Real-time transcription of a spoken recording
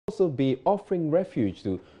also be offering refuge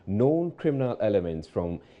to known criminal elements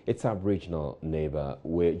from its Aboriginal neighbor.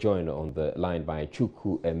 We're joined on the line by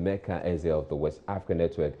Chukwu Emeka Eze of the West African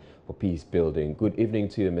Network for Peace Building. Good evening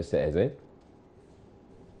to you, Mr. Eze.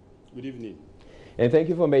 Good evening. And thank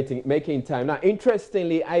you for making time. Now,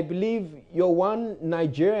 interestingly, I believe you're one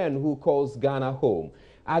Nigerian who calls Ghana home.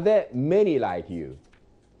 Are there many like you?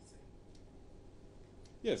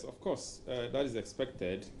 Yes, of course. That is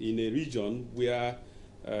expected in a region where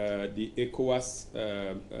the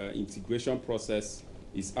ECOWAS integration process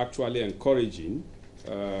is actually encouraging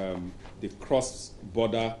the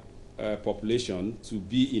cross-border population to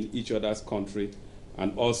be in each other's country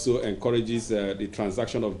and also encourages the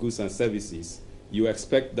transaction of goods and services. You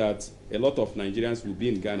expect that a lot of Nigerians will be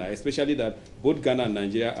in Ghana, especially that both Ghana and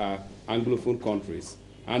Nigeria are Anglophone countries.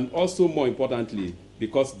 And also, more importantly,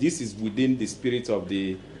 because this is within the spirit of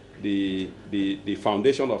the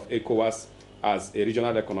foundation of ECOWAS as a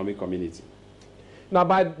regional economic community. Now,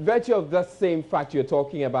 by virtue of that same fact you're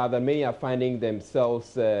talking about, that many are finding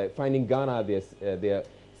themselves, finding Ghana their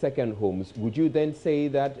second homes, would you then say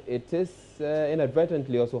that it is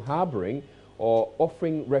inadvertently also harboring or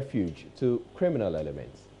offering refuge to criminal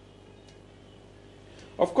elements?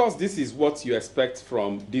 Of course, this is what you expect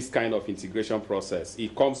from this kind of integration process.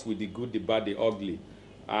 It comes with the good, the bad, the ugly.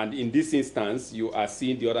 And in this instance, you are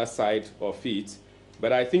seeing the other side of it.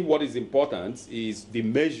 But I think what is important is the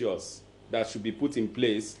measures that should be put in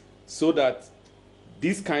place so that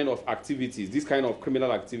this kind of activities, this kind of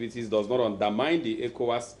criminal activities does not undermine the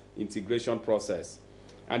ECOWAS integration process.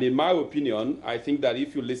 And in my opinion, I think that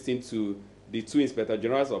if you listen to the two Inspector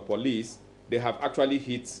Generals of Police, they have actually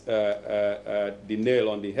hit the nail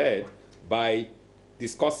on the head by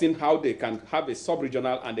discussing how they can have a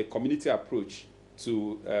sub-regional and a community approach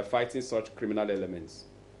to fighting such criminal elements.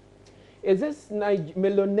 Is this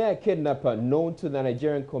millionaire kidnapper known to the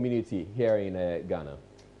Nigerian community here in Ghana?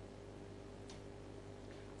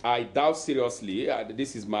 I doubt seriously.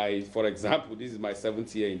 This is my, for example, this is my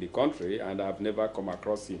 7th year in the country, and I've never come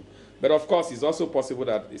across him. But of course, it's also possible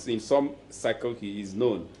that in some circle he is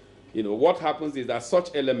known. You know, what happens is that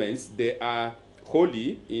such elements, they are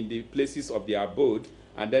wholly in the places of their abode,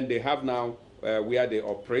 and then they have now where they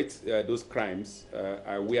operate those crimes,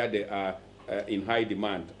 where they are in high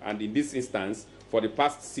demand. And in this instance, for the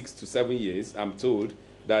past 6 to 7 years, I'm told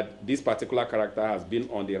that this particular character has been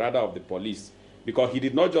on the radar of the police, because he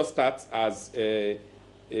did not just start as a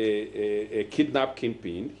kidnap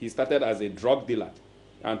kingpin, he started as a drug dealer.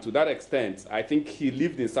 And to that extent, I think he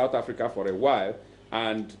lived in South Africa for a while,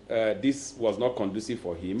 and this was not conducive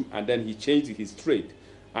for him, and then he changed his trade.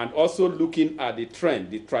 And also looking at the trend,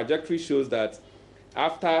 the trajectory shows that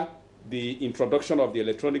after the introduction of the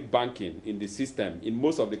electronic banking in the system in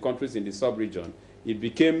most of the countries in the sub-region, it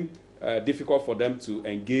became difficult for them to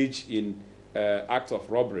engage in acts of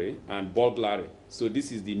robbery and burglary. So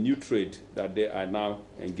this is the new trade that they are now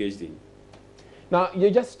engaged in. Now,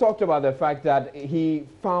 you just talked about the fact that he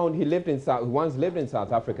once lived in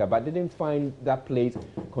South Africa, but didn't find that place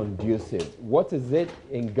conducive. What is it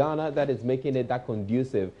in Ghana that is making it that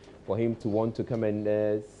conducive for him to want to come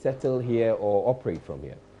and settle here or operate from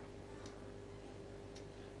here?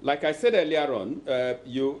 Like I said earlier on,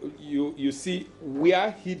 you see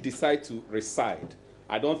where he decides to reside,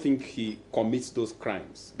 I don't think he commits those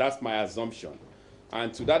crimes. That's my assumption.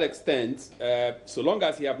 And to that extent, so long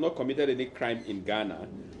as he have not committed any crime in Ghana,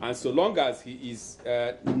 and so long as he is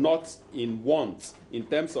not in want in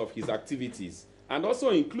terms of his activities, and also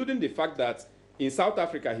including the fact that in South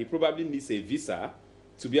Africa, he probably needs a visa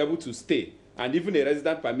to be able to stay, and even a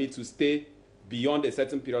resident permit to stay beyond a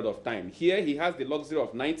certain period of time. Here, he has the luxury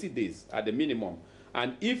of 90 days at the minimum.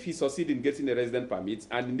 And if he succeeds in getting a resident permit,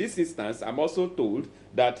 and in this instance, I'm also told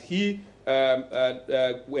that he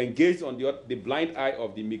engaged on the blind eye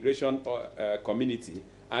of the immigration community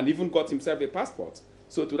and even got himself a passport.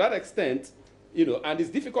 So to that extent, you know, and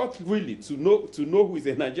it's difficult really to know who is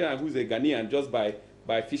a Nigerian and who is a Ghanaian just by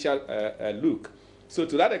official look. So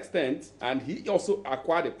to that extent, and he also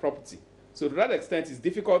acquired a property. So to that extent, it's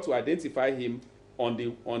difficult to identify him on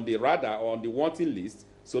the radar or on the wanting list,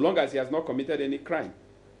 so long as he has not committed any crime.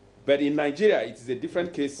 But in Nigeria, it is a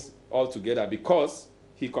different case altogether because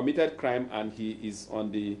he committed crime and he is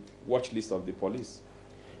on the watch list of the police.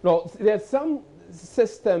 Now, there's some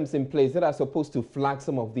systems in place that are supposed to flag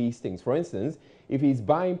some of these things. For instance, if he's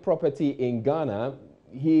buying property in Ghana,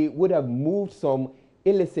 he would have moved some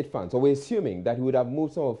illicit funds, or we're assuming that he would have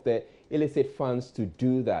moved some of the illicit funds to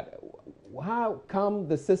do that. How come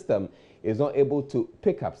the system is not able to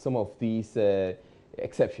pick up some of these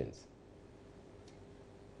exceptions?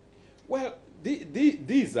 Well,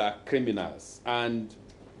 these are criminals, and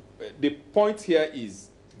the point here is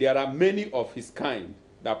there are many of his kind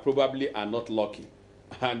that probably are not lucky.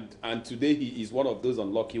 And today he is one of those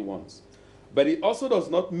unlucky ones. But it also does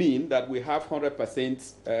not mean that we have 100%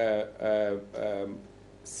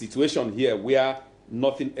 situation here where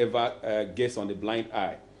nothing ever gets on the blind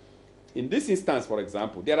eye. In this instance, for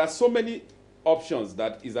example, there are so many options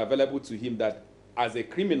that is available to him that as a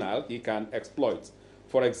criminal he can exploit.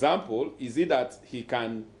 For example, is it that he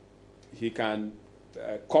can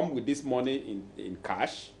come with this money in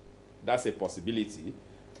cash? That's a possibility.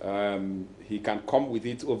 He can come with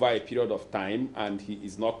it over a period of time and he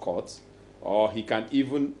is not caught. Or he can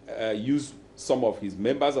even use some of his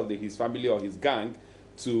members of his family or his gang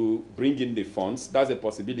to bring in the funds. That's a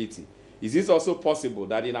possibility. Is it also possible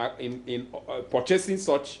that in purchasing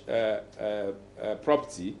such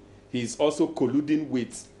property, he's also colluding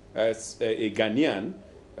with a Ghanaian,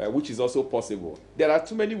 which is also possible? There are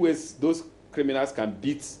too many ways those criminals can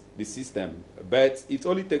beat the system, but it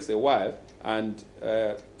only takes a while, and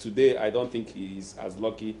today I don't think he is as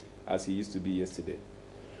lucky as he used to be yesterday.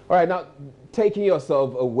 All right, now taking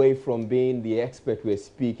yourself away from being the expert we're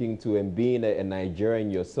speaking to and being a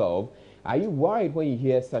Nigerian yourself, are you worried when you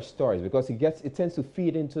hear such stories? Because it tends to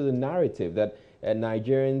feed into the narrative that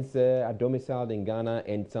Nigerians are domiciled in Ghana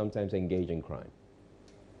and sometimes engage in crime.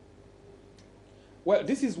 Well,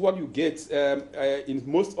 this is what you get in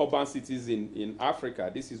most urban cities in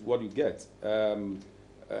Africa. This is what you get.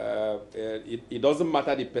 It doesn't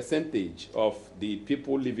matter the percentage of the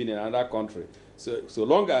people living in another country. So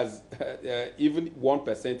long as even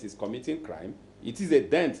 1% is committing crime, it is a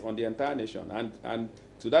dent on the entire nation. And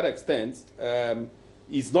to that extent,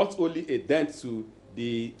 it's not only a dent to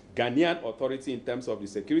the Ghanaian authority in terms of the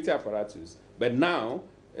security apparatus, but now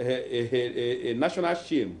a national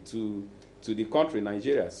shame to the country,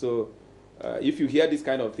 Nigeria. So if you hear this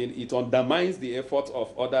kind of thing, it undermines the effort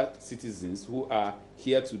of other citizens who are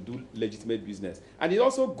here to do legitimate business. And it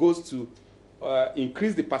also goes to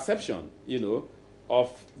increase the perception,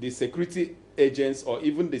 of the security agents or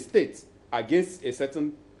even the state against a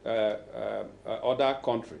certain other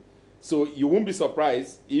country. So you won't be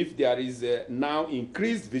surprised if there is now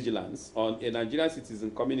increased vigilance on a Nigerian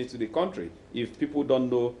citizen coming into the country if people don't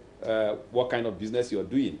know what kind of business you're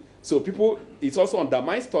doing. So it also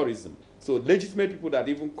undermines tourism. So legitimate people that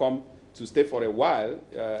even come to stay for a while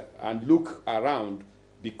and look around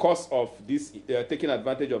because of this, taking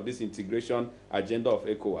advantage of this integration agenda of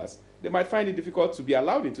ECOWAS, they might find it difficult to be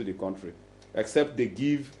allowed into the country, except they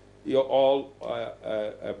give all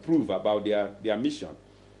proof about their mission.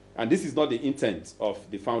 And this is not the intent of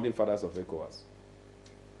the founding fathers of ECOWAS.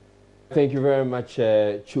 Thank you very much,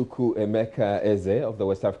 Chukwu Emeka Eze of the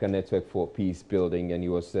West African Network for Peace Building, and he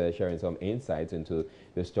was sharing some insights into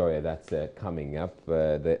the story that's coming up.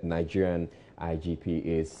 The Nigerian IGP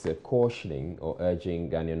is cautioning or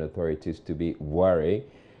urging Ghanaian authorities to be worried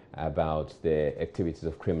about the activities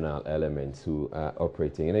of criminal elements who are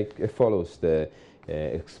operating. And it follows the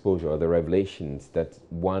exposure or the revelations that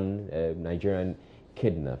one Nigerian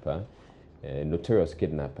kidnapper, notorious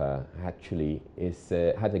kidnapper, actually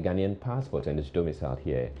had a Ghanaian passport and is domiciled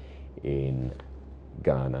here in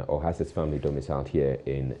Ghana, or has his family domiciled here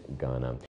in Ghana.